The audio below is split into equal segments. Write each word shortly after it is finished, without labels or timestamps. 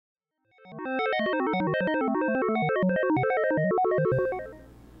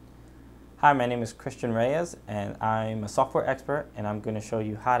Hi, my name is Reyes, and I'm a software expert, and I'm going to show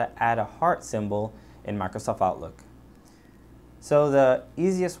you how to add a heart symbol in Microsoft Outlook. So the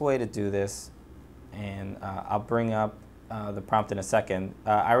easiest way to do this, and I'll bring up the prompt in a second.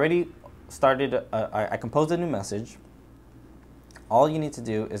 I already started, I composed a new message. All you need to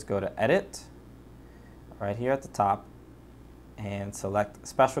do is go to Edit, right here at the top, and select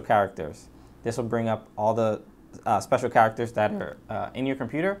Special Characters. This will bring up all the special characters that are in your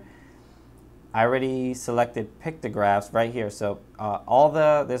computer. I already selected pictographs right here, so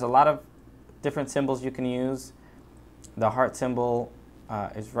there's a lot of different symbols you can use. The heart symbol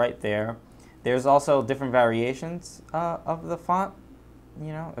is right there. There's also different variations of the font. You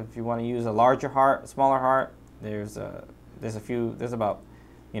know, if you want to use a larger heart, a smaller heart, there's about,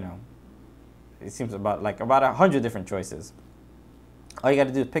 you know, it seems about 100 different choices. All you got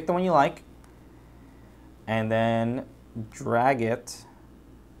to do is pick the one you like, and then drag it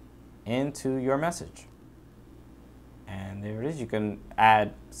into your message. And there it is. You can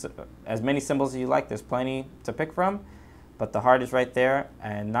add as many symbols as you like. There's plenty to pick from, but the heart is right there.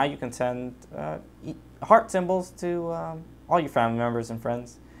 And now you can send heart symbols to all your family members and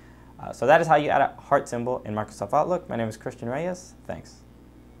friends. So that is how you add a heart symbol in Microsoft Outlook. My name is Reyes. Thanks.